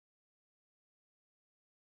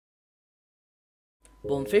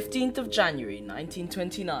Born 15th of January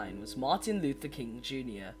 1929 was Martin Luther King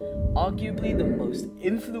Jr., arguably the most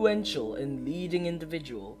influential and leading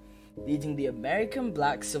individual leading the American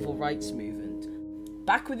Black Civil Rights Movement.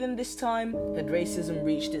 Back within this time had racism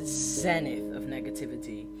reached its zenith of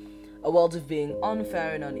negativity, a world of being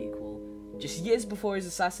unfair and unequal. Just years before his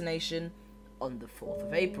assassination, on the 4th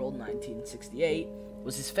of April 1968,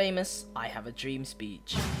 was his famous "I Have a Dream"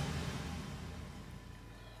 speech.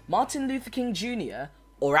 Martin Luther King Jr.,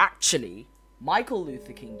 or actually, Michael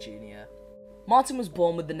Luther King Jr. Martin was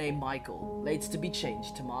born with the name Michael, later to be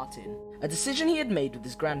changed to Martin, a decision he had made with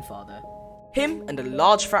his grandfather. Him and a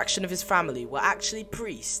large fraction of his family were actually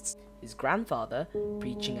priests, his grandfather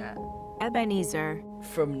preaching at Ebenezer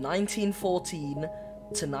from 1914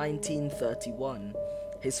 to 1931,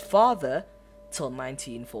 his father till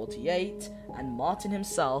 1948, and Martin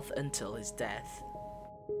himself until his death.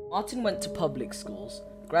 Martin went to public schools,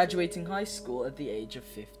 graduating high school at the age of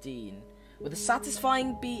 15, with a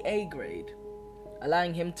satisfying BA grade,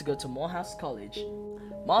 allowing him to go to Morehouse College.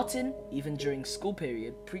 Martin, even during school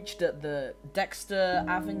period, preached at the Dexter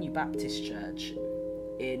Avenue Baptist Church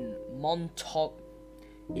in Montgomery.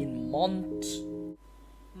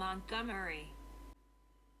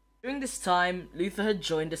 During this time, Luther had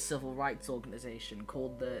joined a civil rights organization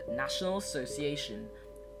called the National Association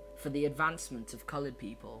for the Advancement of Colored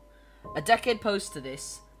People. A decade post to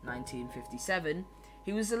this, 1957,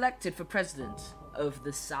 he was elected for president of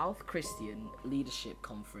the South Christian Leadership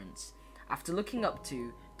Conference after looking up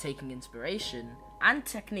to, taking inspiration and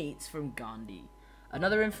techniques from Gandhi,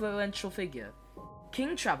 another influential figure.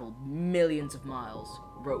 King traveled millions of miles,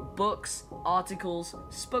 wrote books, articles,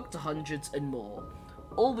 spoke to hundreds and more,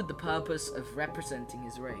 all with the purpose of representing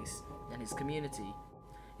his race and his community.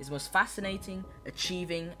 His most fascinating,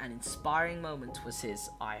 achieving, and inspiring moment was his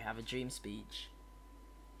 "I Have a Dream" speech.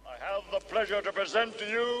 I have the pleasure to present to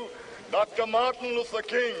you Dr. Martin Luther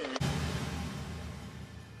King.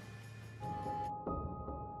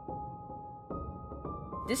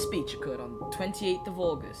 This speech occurred on 28th of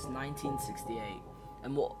August 1968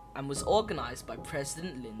 and was organized by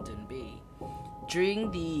President Lyndon B. during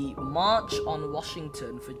the March on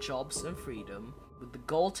Washington for Jobs and Freedom, with the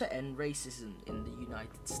goal to end racism in the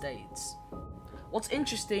United States. What's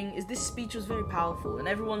interesting is this speech was very powerful and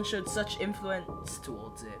everyone showed such influence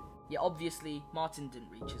towards it, yet obviously Martin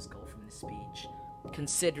didn't reach his goal from this speech,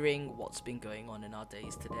 considering what's been going on in our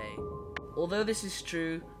days today. Although this is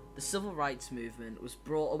true, the civil rights movement was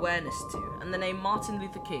brought awareness to, and the name Martin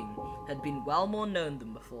Luther King had been well more known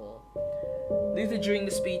than before. Luther, during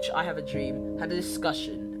the speech "I Have a Dream," had a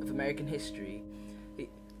discussion of American history.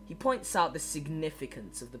 He points out the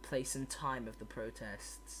significance of the place and time of the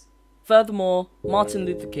protests. Furthermore, Martin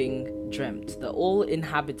Luther King dreamt that all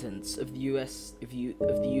inhabitants of the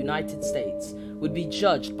United States would be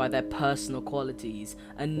judged by their personal qualities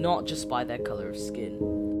and not just by their color of skin.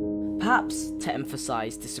 Perhaps to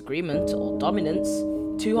emphasize disagreement or dominance,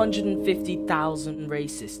 250,000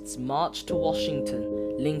 racists marched to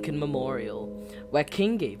Washington Lincoln Memorial, where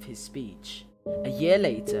King gave his speech, a year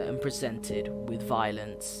later, and presented with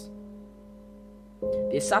violence.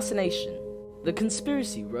 The assassination. The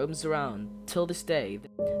conspiracy roams around till this day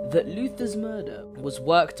that Luther's murder was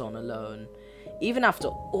worked on alone, even after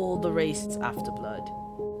all the racist afterblood.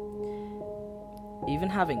 Even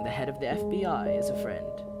having the head of the FBI as a friend,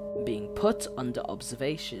 being put under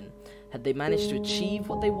observation, had they managed to achieve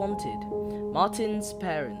what they wanted. Martin's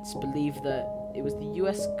parents believed that it was the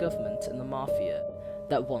US government and the mafia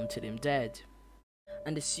that wanted him dead,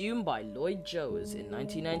 and assumed by Lloyd Jones in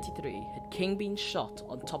 1993 had King been shot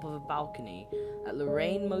on top of a balcony at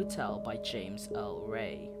Lorraine Motel by James Earl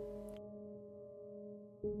Ray.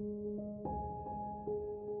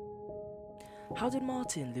 How did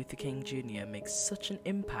Martin Luther King Jr. make such an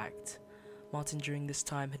impact? Martin during this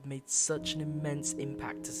time had made such an immense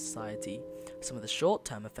impact to society. Some of the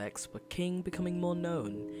short-term effects were King becoming more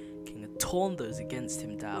known. King had torn those against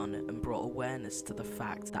him down and brought awareness to the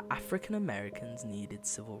fact that African Americans needed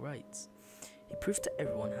civil rights. He proved to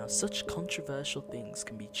everyone how such controversial things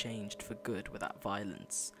can be changed for good without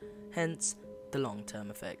violence, hence the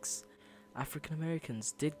long-term effects. African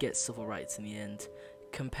Americans did get civil rights in the end.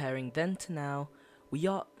 Comparing then to now, we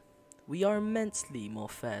are immensely more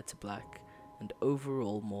fair to black and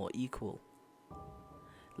overall more equal.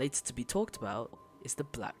 Later to be talked about is the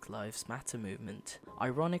Black Lives Matter movement.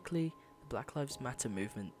 Ironically, the Black Lives Matter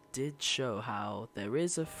movement did show how there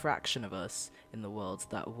is a fraction of us in the world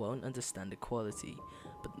that won't understand equality,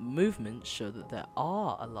 but the movement showed that there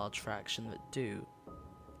are a large fraction that do.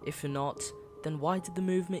 If not, then why did the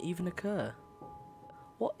movement even occur?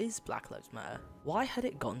 What is Black Lives Matter? Why had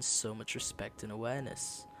it gotten so much respect and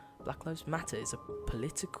awareness? Black Lives Matter is a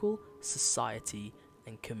political, society,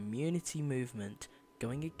 and community movement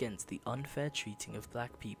going against the unfair treating of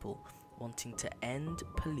black people, wanting to end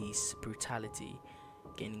police brutality,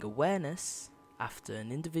 gaining awareness after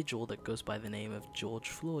an individual that goes by the name of George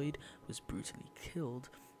Floyd was brutally killed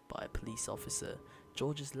by a police officer.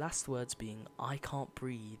 George's last words being, "I can't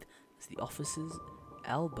breathe," as the officer's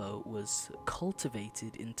elbow was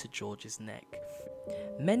cultivated into George's neck.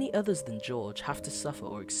 Many others than George have to suffer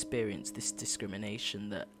or experience this discrimination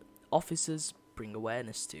that officers bring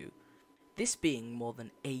awareness to. This being more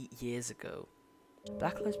than 8 years ago.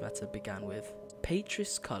 Black Lives Matter began with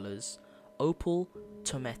Patrice Cullors, Opal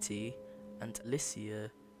Tometi, and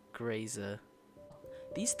Alicia Grazer.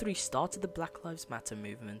 These three started the Black Lives Matter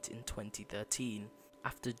movement in 2013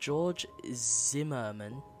 after George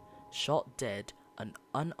Zimmerman shot dead an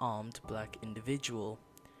unarmed black individual,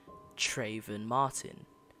 Trayvon Martin.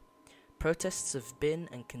 Protests have been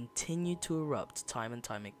and continue to erupt time and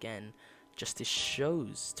time again. Justice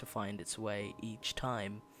shows to find its way each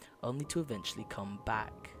time, only to eventually come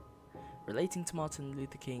back. Relating to Martin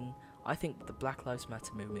Luther King, I think that the Black Lives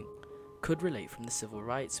Matter movement could relate from the civil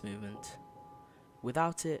rights movement.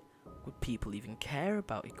 Without it, would people even care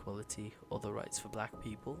about equality or the rights for black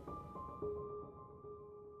people?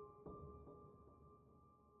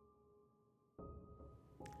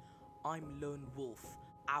 I'm Lone Wolf.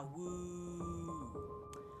 Awoo!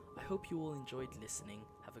 I hope you all enjoyed listening.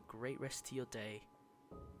 Have a great rest of your day.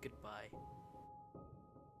 Goodbye.